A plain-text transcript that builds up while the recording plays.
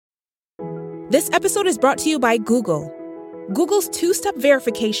This episode is brought to you by Google. Google's two-step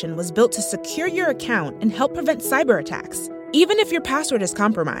verification was built to secure your account and help prevent cyber attacks, even if your password is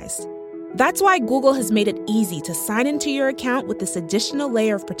compromised. That's why Google has made it easy to sign into your account with this additional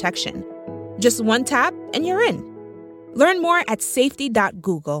layer of protection. Just one tap and you're in. Learn more at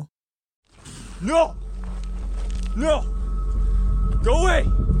safety.google. No! No! Go away!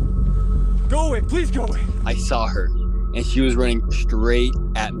 Go away, please go away! I saw her, and she was running straight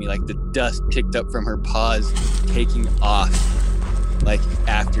at me, like the dust kicked up from her paws, taking off, like,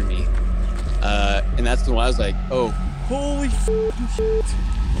 after me. And that's when I was like, oh. Holy shit.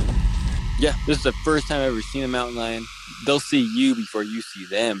 Yeah, this is the first time I've ever seen a mountain lion. They'll see you before you see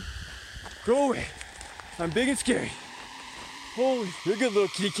them. Go away. I'm big and scary. Holy, you're a good little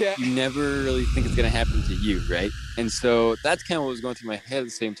kitty cat. You never really think it's going to happen to you, right? And so that's kind of what was going through my head at the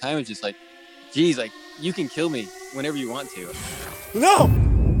same time. It's just like, geez, like, you can kill me whenever you want to. No!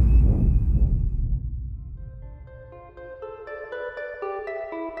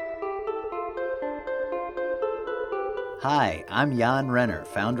 Hi, I'm Jan Renner,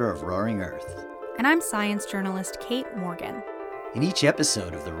 founder of Roaring Earth. And I'm science journalist Kate Morgan. In each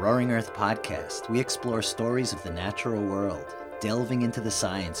episode of the Roaring Earth podcast, we explore stories of the natural world, delving into the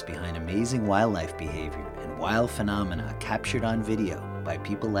science behind amazing wildlife behavior and wild phenomena captured on video by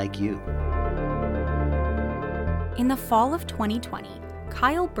people like you. In the fall of 2020,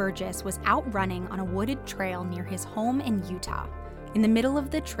 Kyle Burgess was out running on a wooded trail near his home in Utah. In the middle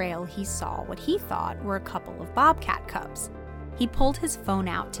of the trail, he saw what he thought were a couple of bobcat cubs. He pulled his phone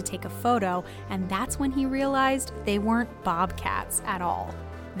out to take a photo, and that's when he realized they weren't bobcats at all.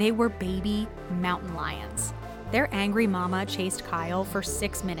 They were baby mountain lions. Their angry mama chased Kyle for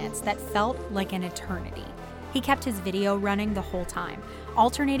 6 minutes that felt like an eternity. He kept his video running the whole time,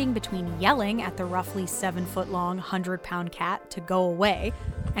 alternating between yelling at the roughly 7-foot-long, 100-pound cat to go away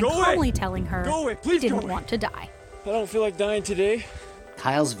and calmly telling her he didn't want to die. I don't feel like dying today.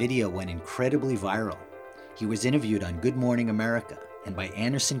 Kyle's video went incredibly viral. He was interviewed on Good Morning America and by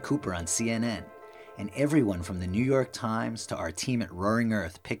Anderson Cooper on CNN, and everyone from the New York Times to our team at Roaring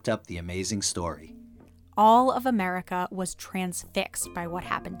Earth picked up the amazing story. All of America was transfixed by what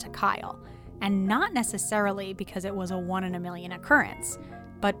happened to Kyle, and not necessarily because it was a 1 in a million occurrence,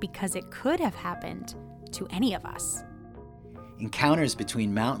 but because it could have happened to any of us. Encounters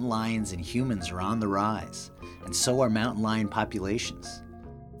between mountain lions and humans are on the rise, and so are mountain lion populations.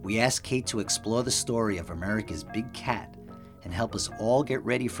 We asked Kate to explore the story of America's big cat and help us all get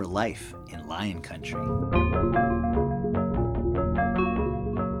ready for life in lion country.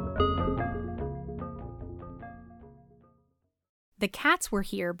 The cats were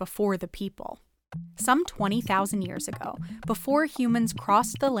here before the people. Some 20,000 years ago, before humans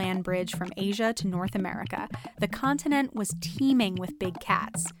crossed the land bridge from Asia to North America, the continent was teeming with big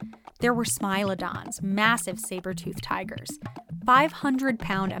cats. There were smilodons, massive saber-toothed tigers,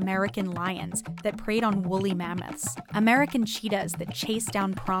 500-pound American lions that preyed on woolly mammoths, American cheetahs that chased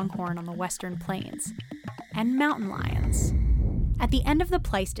down pronghorn on the western plains, and mountain lions. At the end of the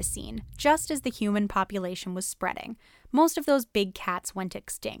Pleistocene, just as the human population was spreading, most of those big cats went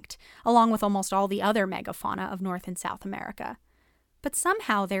extinct, along with almost all the other megafauna of North and South America. But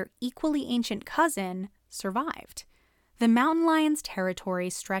somehow their equally ancient cousin survived. The mountain lion's territory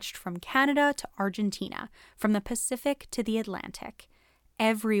stretched from Canada to Argentina, from the Pacific to the Atlantic.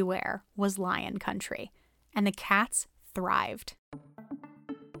 Everywhere was lion country, and the cats thrived.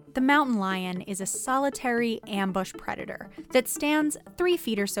 The mountain lion is a solitary ambush predator that stands 3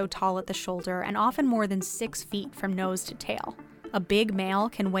 feet or so tall at the shoulder and often more than 6 feet from nose to tail. A big male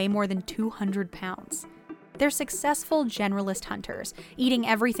can weigh more than 200 pounds. They're successful generalist hunters, eating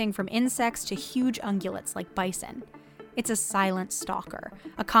everything from insects to huge ungulates like bison. It's a silent stalker.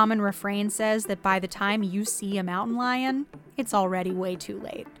 A common refrain says that by the time you see a mountain lion, it's already way too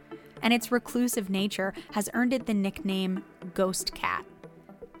late. And its reclusive nature has earned it the nickname ghost cat.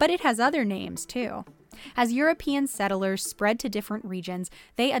 But it has other names, too. As European settlers spread to different regions,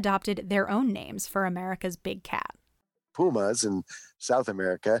 they adopted their own names for America's big cat. Pumas in South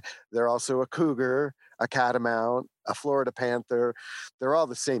America, they're also a cougar, a catamount, a Florida panther. They're all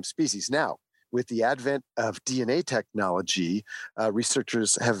the same species. Now, with the advent of DNA technology,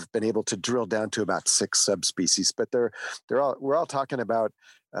 researchers have been able to drill down to about 6 subspecies, but we're all talking about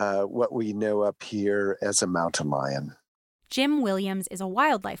what we know up here as a mountain lion. Jim Williams is a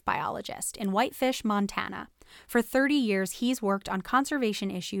wildlife biologist in Whitefish, Montana. For 30 years, he's worked on conservation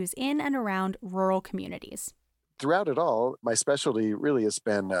issues in and around rural communities. Throughout it all, my specialty really has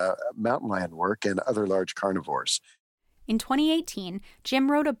been mountain lion work and other large carnivores. In 2018, Jim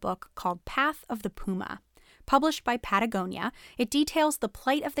wrote a book called Path of the Puma. Published by Patagonia, it details the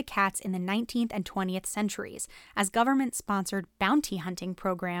plight of the cats in the 19th and 20th centuries as government-sponsored bounty hunting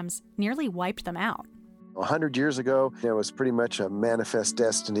programs nearly wiped them out. 100 years ago, it was pretty much a manifest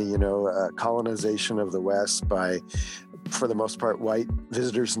destiny, colonization of the West by, for the most part, white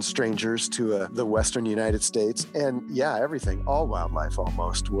visitors and strangers to the Western United States. And yeah, everything, all wildlife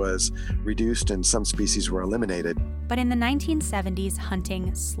almost, was reduced and some species were eliminated. But in the 1970s,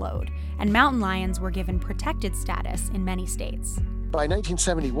 hunting slowed, and mountain lions were given protected status in many states. By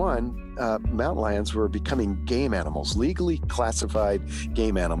 1971, mountain lions were becoming game animals, legally classified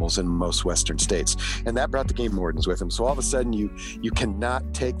game animals in most Western states. And that brought the game wardens with them. So all of a sudden, you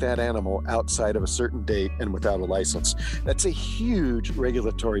cannot take that animal outside of a certain date and without a license. That's a huge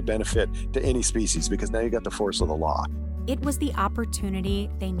regulatory benefit to any species because now you got the force of the law. It was the opportunity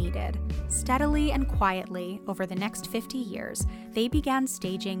they needed. Steadily and quietly, over the next 50 years, they began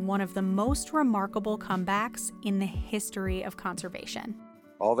staging one of the most remarkable comebacks in the history of conservation.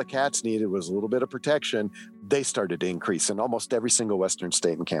 All the cats needed was a little bit of protection. They started to increase in almost every single Western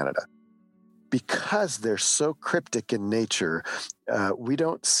state in Canada. Because they're so cryptic in nature, we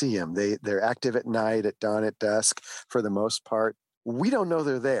don't see them. They're active at night, at dawn, at dusk, for the most part. We don't know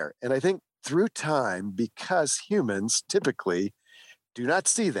they're there. And I think through time, because humans typically do not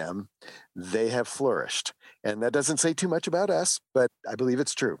see them, they have flourished. And that doesn't say too much about us, but I believe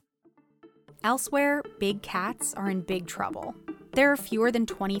it's true. Elsewhere, big cats are in big trouble. There are fewer than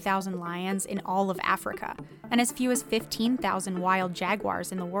 20,000 lions in all of Africa, and as few as 15,000 wild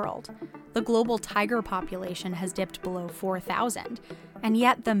jaguars in the world. The global tiger population has dipped below 4,000, and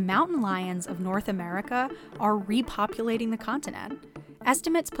yet the mountain lions of North America are repopulating the continent.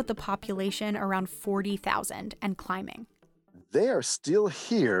 Estimates put the population around 40,000 and climbing. They are still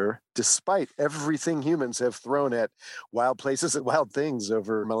here despite everything humans have thrown at wild places and wild things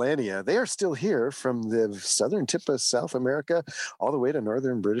over millennia. They are still here from the southern tip of South America all the way to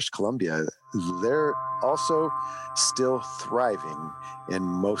northern British Columbia. They're also still thriving in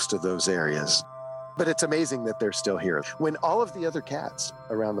most of those areas. But it's amazing that they're still here. When all of the other cats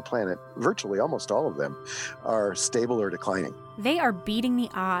around the planet, virtually almost all of them, are stable or declining. They are beating the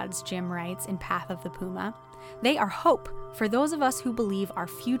odds, Jim writes in Path of the Puma. They are hope for those of us who believe our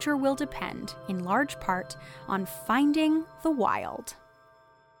future will depend, in large part, on finding the wild.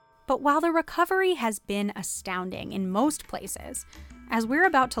 But while the recovery has been astounding in most places, as we're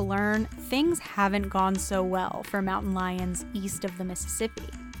about to learn, things haven't gone so well for mountain lions east of the Mississippi.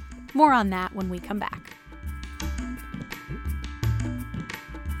 More on that when we come back.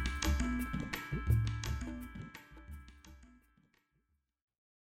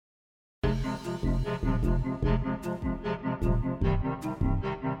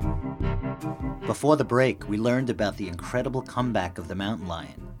 Before the break, we learned about the incredible comeback of the mountain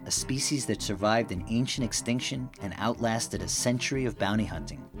lion, a species that survived an ancient extinction and outlasted a century of bounty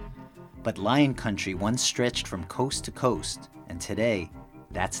hunting. But lion country once stretched from coast to coast, and today,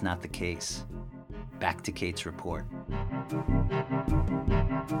 that's not the case. Back to Kate's report.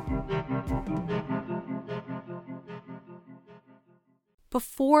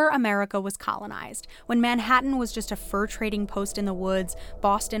 Before America was colonized, when Manhattan was just a fur trading post in the woods,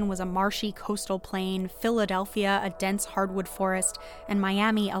 Boston was a marshy coastal plain, Philadelphia a dense hardwood forest, and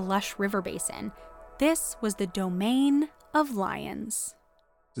Miami a lush river basin, this was the domain of lions.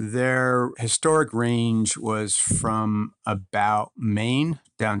 Their historic range was from about Maine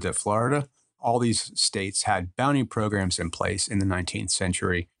down to Florida. All these states had bounty programs in place in the 19th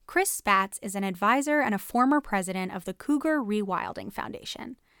century. Chris Spatz is an advisor and a former president of the Cougar Rewilding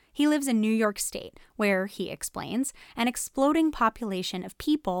Foundation. He lives in New York State, where, he explains, an exploding population of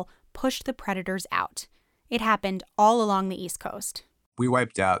people pushed the predators out. It happened all along the East Coast. We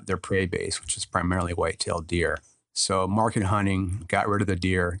wiped out their prey base, which is primarily white-tailed deer. So market hunting, got rid of the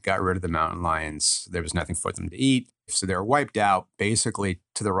deer, got rid of the mountain lions. There was nothing for them to eat. So they were wiped out basically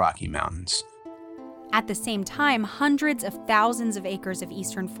to the Rocky Mountains. At the same time, hundreds of thousands of acres of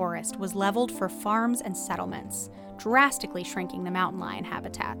eastern forest was leveled for farms and settlements, drastically shrinking the mountain lion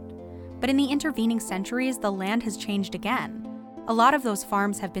habitat. But in the intervening centuries, the land has changed again. A lot of those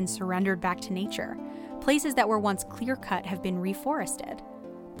farms have been surrendered back to nature. Places that were once clear-cut have been reforested.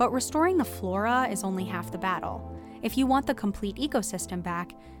 But restoring the flora is only half the battle. If you want the complete ecosystem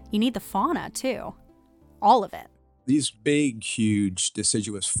back, you need the fauna too. All of it. These big, huge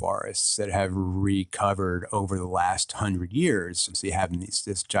deciduous forests that have recovered over the last 100 years, so you have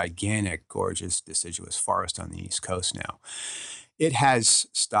this gigantic, gorgeous deciduous forest on the East Coast now. It has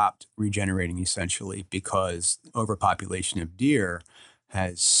stopped regenerating essentially because overpopulation of deer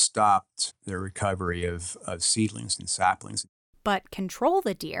has stopped the recovery of seedlings and saplings. but control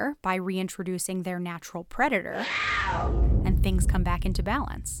the deer by reintroducing their natural predator, and things come back into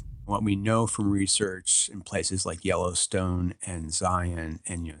balance. What we know from research in places like Yellowstone and Zion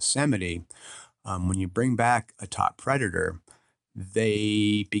and Yosemite, when you bring back a top predator,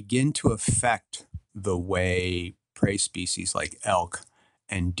 they begin to affect the way prey species like elk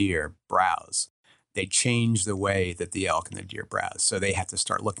and deer browse. They change the way that the elk and the deer browse. So they have to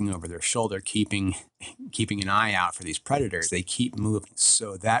start looking over their shoulder, keeping an eye out for these predators. They keep moving.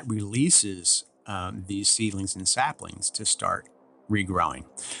 So that releases these seedlings and saplings to start regrowing.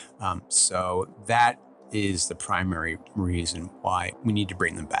 So that is the primary reason why we need to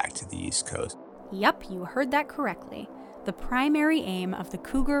bring them back to the East Coast. Yep, you heard that correctly. The primary aim of the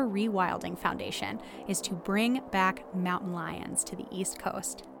Cougar Rewilding Foundation is to bring back mountain lions to the East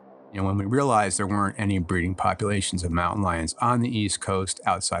Coast. When we realized there weren't any breeding populations of mountain lions on the East Coast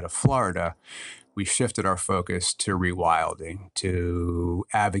outside of Florida, we shifted our focus to rewilding, to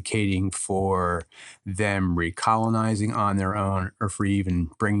advocating for them recolonizing on their own, or for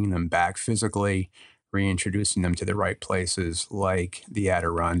even bringing them back physically, reintroducing them to the right places like the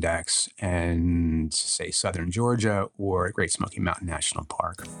Adirondacks and, say, southern Georgia or Great Smoky Mountain National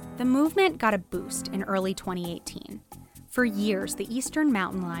Park. The movement got a boost in early 2018. For years, the eastern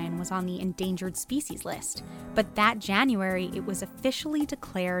mountain lion was on the endangered species list, but that January, it was officially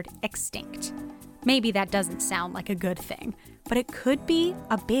declared extinct. Maybe that doesn't sound like a good thing, but it could be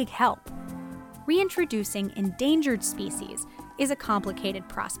a big help. Reintroducing endangered species is a complicated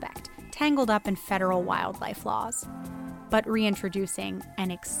prospect, tangled up in federal wildlife laws. But reintroducing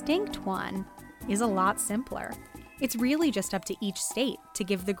an extinct one is a lot simpler. It's really just up to each state to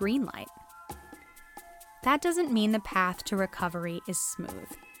give the green light. That doesn't mean the path to recovery is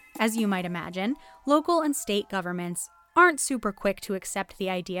smooth. As you might imagine, local and state governments aren't super quick to accept the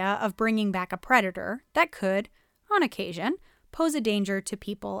idea of bringing back a predator that could, on occasion, pose a danger to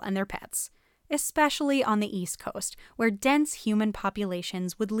people and their pets, especially on the East Coast, where dense human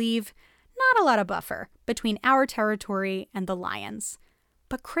populations would leave not a lot of buffer between our territory and the lions.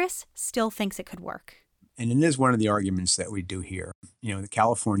 But Chris still thinks it could work. And it is one of the arguments that we do here.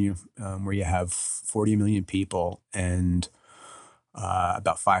 California, where you have 40 million people and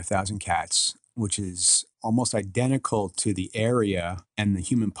about 5,000 cats, which is almost identical to the area and the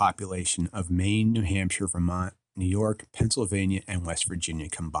human population of Maine, New Hampshire, Vermont, New York, Pennsylvania, and West Virginia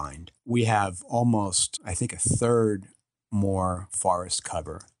combined. We have almost, I think, a third more forest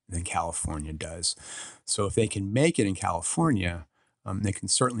cover than California does. So if they can make it in California, they can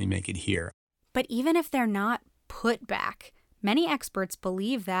certainly make it here. But even if they're not put back, many experts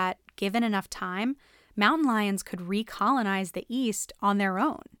believe that, given enough time, mountain lions could recolonize the East on their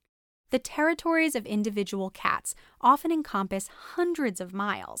own. The territories of individual cats often encompass hundreds of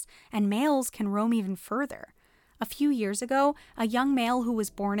miles, and males can roam even further. A few years ago, a young male who was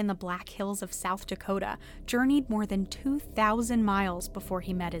born in the Black Hills of South Dakota journeyed more than 2,000 miles before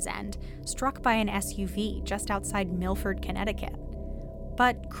he met his end, struck by an SUV just outside Milford, Connecticut.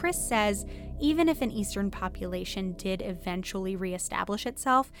 But Chris says even if an eastern population did eventually reestablish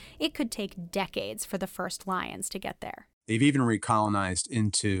itself, it could take decades for the first lions to get there. They've even recolonized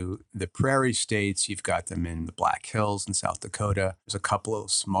into the prairie states. You've got them in the Black Hills in South Dakota. There's a couple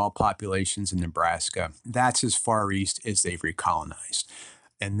of small populations in Nebraska. That's as far east as they've recolonized.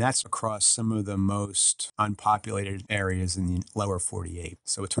 And that's across some of the most unpopulated areas in the lower 48.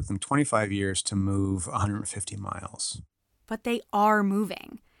 So it took them 25 years to move 150 miles. But they are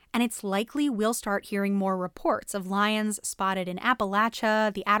moving. And it's likely we'll start hearing more reports of lions spotted in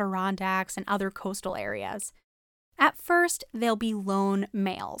Appalachia, the Adirondacks, and other coastal areas. At first, they'll be lone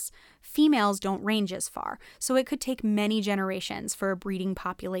males. Females don't range as far, so it could take many generations for a breeding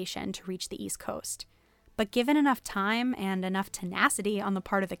population to reach the East Coast. But given enough time and enough tenacity on the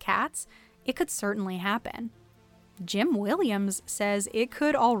part of the cats, it could certainly happen. Jim Williams says it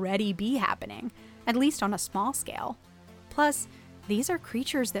could already be happening, at least on a small scale. Plus, these are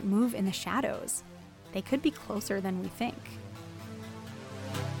creatures that move in the shadows. They could be closer than we think.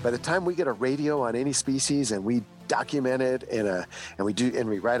 By the time we get a radio on any species and we document it and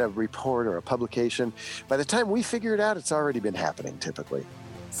we write a report or a publication, by the time we figure it out, it's already been happening typically.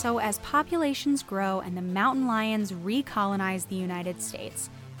 So as populations grow and the mountain lions recolonize the United States,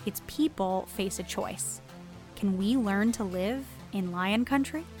 its people face a choice. Can we learn to live in lion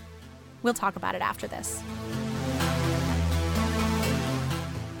country? We'll talk about it after this.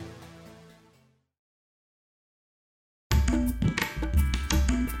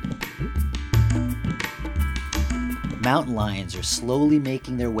 Mountain lions are slowly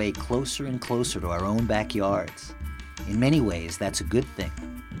making their way closer and closer to our own backyards. In many ways, that's a good thing.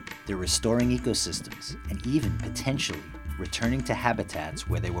 They're restoring ecosystems and even potentially returning to habitats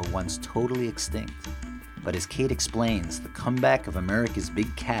where they were once totally extinct. But as Kate explains, the comeback of America's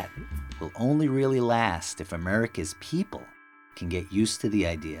big cat will only really last if America's people can get used to the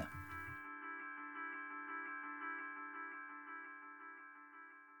idea.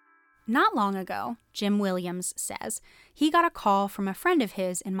 Not long ago, Jim Williams says, he got a call from a friend of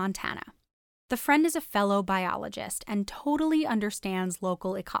his in Montana. The friend is a fellow biologist and totally understands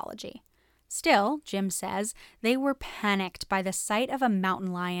local ecology. Still, Jim says, they were panicked by the sight of a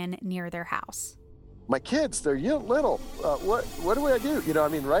mountain lion near their house. My kids, they're little. What do I do?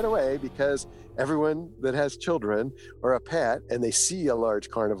 Right away, because everyone that has children or a pet and they see a large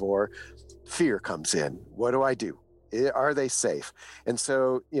carnivore, fear comes in. What do I do? Are they safe? And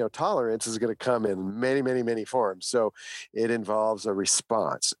so, tolerance is going to come in many, many, many forms. So it involves a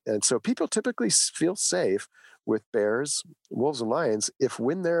response. And so people typically feel safe with bears, wolves, and lions if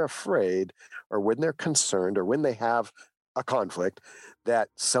when they're afraid or when they're concerned or when they have a conflict, that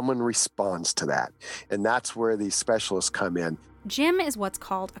someone responds to that. And that's where these specialists come in. Jim is what's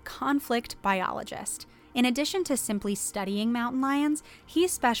called a conflict biologist. In addition to simply studying mountain lions, he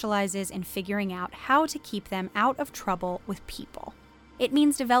specializes in figuring out how to keep them out of trouble with people. It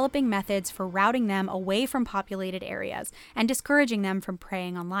means developing methods for routing them away from populated areas and discouraging them from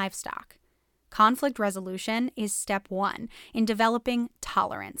preying on livestock. Conflict resolution is step one in developing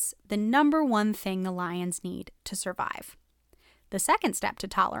tolerance, the number one thing the lions need to survive. The second step to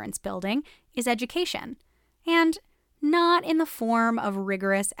tolerance building is education, and not in the form of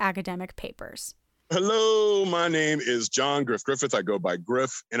rigorous academic papers. Hello, my name is John Griffith. I go by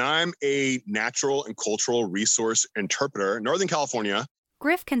Griff, and I'm a natural and cultural resource interpreter in Northern California.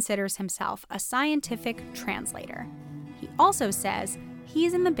 Griff considers himself a scientific translator. He also says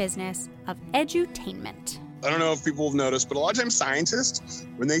he's in the business of edutainment. I don't know if people have noticed, but a lot of times scientists,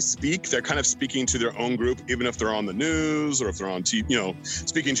 when they speak, they're kind of speaking to their own group, even if they're on the news or if they're on TV,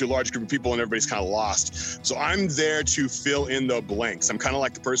 speaking to a large group of people and everybody's kind of lost. So I'm there to fill in the blanks. I'm kind of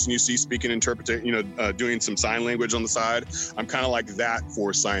like the person you see speaking, doing some sign language on the side. I'm kind of like that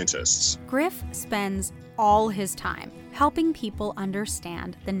for scientists. Griff spends all his time helping people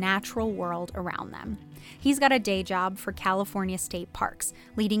understand the natural world around them. He's got a day job for California State Parks,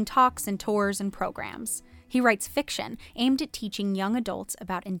 leading talks and tours and programs. He writes fiction aimed at teaching young adults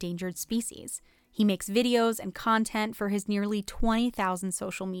about endangered species. He makes videos and content for his nearly 20,000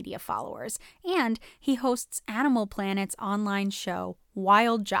 social media followers, and he hosts Animal Planet's online show,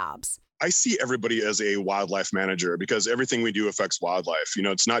 Wild Jobs. I see everybody as a wildlife manager because everything we do affects wildlife.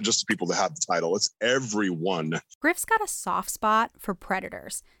 It's not just the people that have the title, it's everyone. Griff's got a soft spot for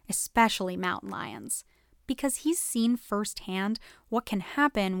predators, especially mountain lions, because he's seen firsthand what can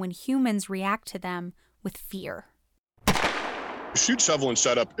happen when humans react to them with fear. Shoot, shovel, and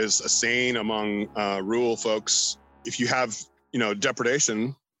shut up is a saying among rural folks. If you have,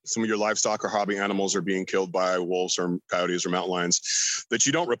 depredation, some of your livestock or hobby animals are being killed by wolves or coyotes or mountain lions, that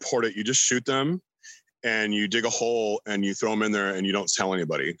you don't report it. You just shoot them and you dig a hole and you throw them in there and you don't tell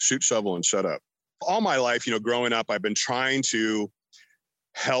anybody. Shoot, shovel, and shut up. All my life, growing up, I've been trying to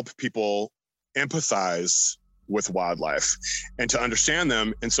help people empathize with wildlife and to understand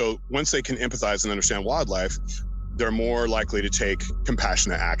them. And so once they can empathize and understand wildlife, they're more likely to take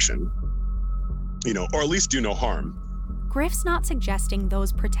compassionate action, or at least do no harm. Griff's not suggesting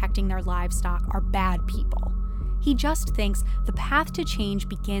those protecting their livestock are bad people. He just thinks the path to change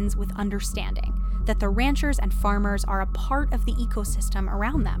begins with understanding that the ranchers and farmers are a part of the ecosystem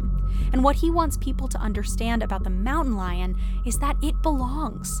around them. And what he wants people to understand about the mountain lion is that it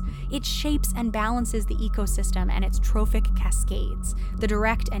belongs. It shapes and balances the ecosystem and its trophic cascades, the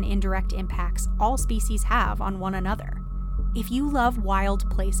direct and indirect impacts all species have on one another. If you love wild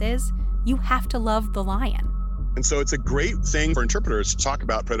places, you have to love the lion. And so it's a great thing for interpreters to talk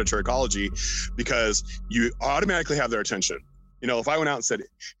about predator ecology because you automatically have their attention. If I went out and said,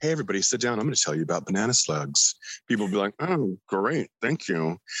 hey, everybody, sit down, I'm going to tell you about banana slugs. People would be like, oh, great, thank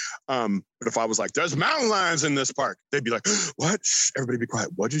you. But if I was like, there's mountain lions in this park, they'd be like, what? Shh, everybody be quiet.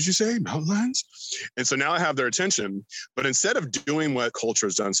 What did you say? Mountain lions? And so now I have their attention. But instead of doing what culture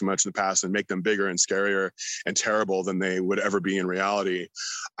has done so much in the past and make them bigger and scarier and terrible than they would ever be in reality,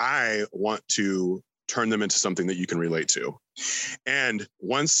 I want to turn them into something that you can relate to. And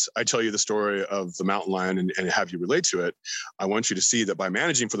once I tell you the story of the mountain lion and have you relate to it, I want you to see that by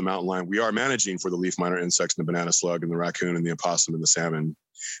managing for the mountain lion, we are managing for the leaf miner insects and the banana slug and the raccoon and the opossum and the salmon,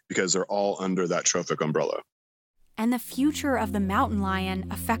 because they're all under that trophic umbrella. And the future of the mountain lion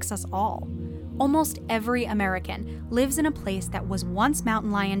affects us all. Almost every American lives in a place that was once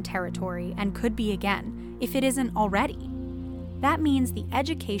mountain lion territory and could be again, if it isn't already. That means the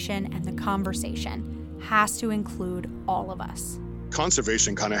education and the conversation has to include all of us.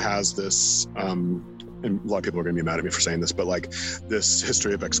 Conservation kind of has this, and a lot of people are going to be mad at me for saying this, but like this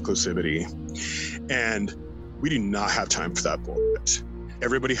history of exclusivity. And we do not have time for that bullshit.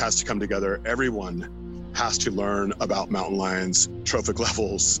 Everybody has to come together. Everyone has to learn about mountain lions, trophic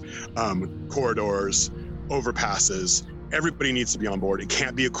levels, corridors, overpasses. Everybody needs to be on board. It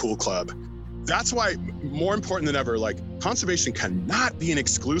can't be a cool club. That's why, more important than ever, like, conservation cannot be an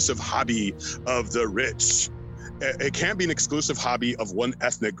exclusive hobby of the rich. It can't be an exclusive hobby of one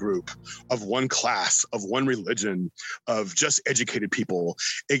ethnic group, of one class, of one religion, of just educated people.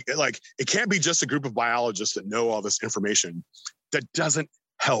 It can't be just a group of biologists that know all this information. That doesn't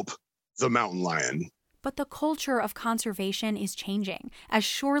help the mountain lion. But the culture of conservation is changing, as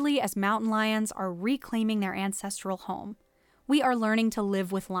surely as mountain lions are reclaiming their ancestral home. We are learning to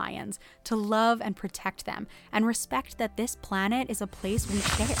live with lions, to love and protect them, and respect that this planet is a place we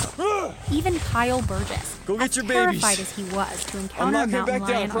share. Even Kyle Burgess, Go get as your terrified babies. as he was to I'm encounter not a going mountain back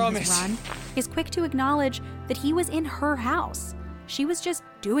down, lion on his promise. run, is quick to acknowledge that he was in her house. She was just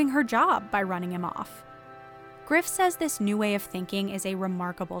doing her job by running him off. Griff says this new way of thinking is a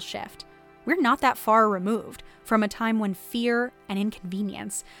remarkable shift. We're not that far removed from a time when fear and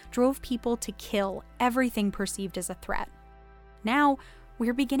inconvenience drove people to kill everything perceived as a threat. Now,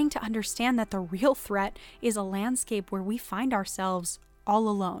 we're beginning to understand that the real threat is a landscape where we find ourselves all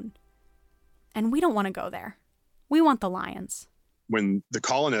alone. And we don't want to go there. We want the lions. When the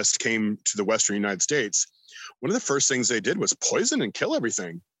colonists came to the Western United States, one of the first things they did was poison and kill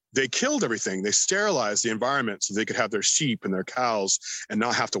everything. They killed everything. They sterilized the environment so they could have their sheep and their cows and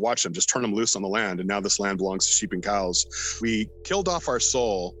not have to watch them, just turn them loose on the land. And now this land belongs to sheep and cows. We killed off our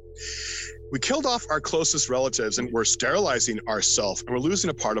soul. We killed off our closest relatives, and we're sterilizing ourselves, and we're losing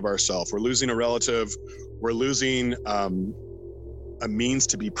a part of ourselves. We're losing a relative. We're losing a means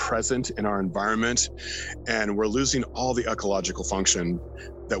to be present in our environment, and we're losing all the ecological function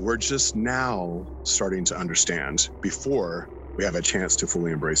that we're just now starting to understand before we have a chance to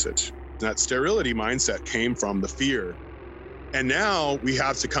fully embrace it. That sterility mindset came from the fear. And now we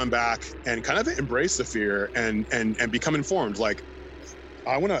have to come back and kind of embrace the fear and become informed. Like,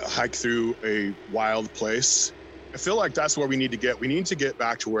 I want to hike through a wild place. I feel like that's where we need to get. We need to get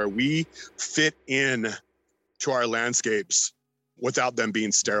back to where we fit in to our landscapes without them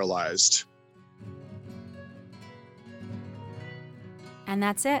being sterilized. And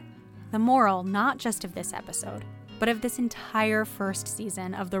that's it. The moral, not just of this episode, but of this entire first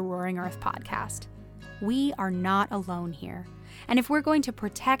season of the Roaring Earth podcast. We are not alone here. And if we're going to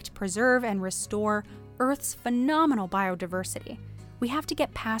protect, preserve, and restore Earth's phenomenal biodiversity, we have to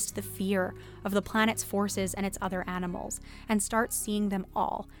get past the fear of the planet's forces and its other animals and start seeing them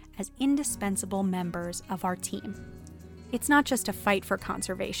all as indispensable members of our team. It's not just a fight for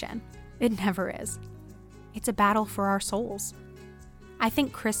conservation. It never is. It's a battle for our souls. I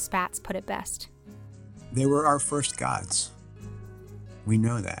think Chris Spatz put it best. They were our first gods. We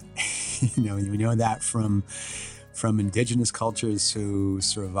know that. We know that from indigenous cultures who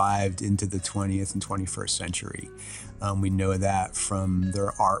survived into the 20th and 21st century. We know that from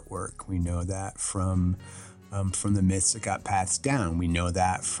their artwork. We know that from the myths that got passed down. We know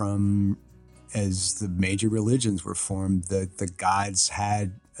that from, as the major religions were formed, the gods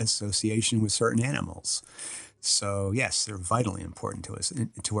had association with certain animals. So yes, they're vitally important to us,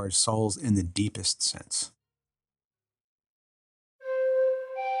 to our souls in the deepest sense.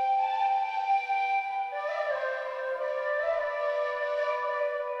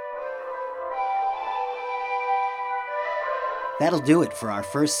 That'll do it for our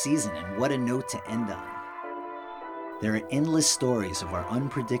first season, and what a note to end on. There are endless stories of our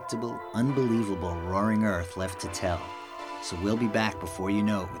unpredictable, unbelievable Roaring Earth left to tell, so we'll be back before you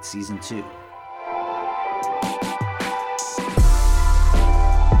know it with Season 2.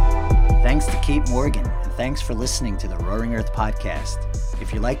 Thanks to Kate Morgan, and thanks for listening to the Roaring Earth podcast.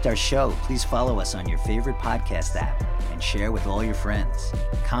 If you liked our show, please follow us on your favorite podcast app and share with all your friends.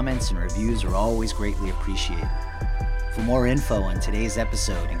 Comments and reviews are always greatly appreciated. For more info on today's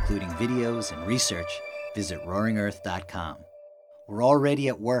episode, including videos and research, visit roaringearth.com. We're already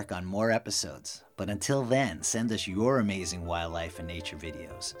at work on more episodes, but until then, send us your amazing wildlife and nature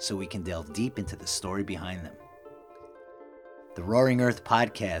videos so we can delve deep into the story behind them. The Roaring Earth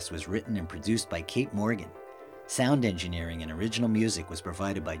podcast was written and produced by Kate Morgan. Sound engineering and original music was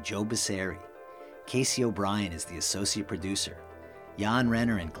provided by Joe Basseri. Casey O'Brien is the associate producer. Jan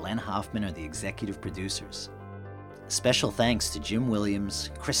Renner and Glenn Hoffman are the executive producers. Special thanks to Jim Williams,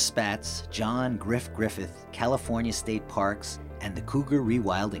 Chris Spatz, John Griffith, California State Parks, and the Cougar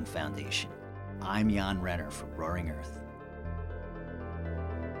Rewilding Foundation. I'm Jan Renner for Roaring Earth.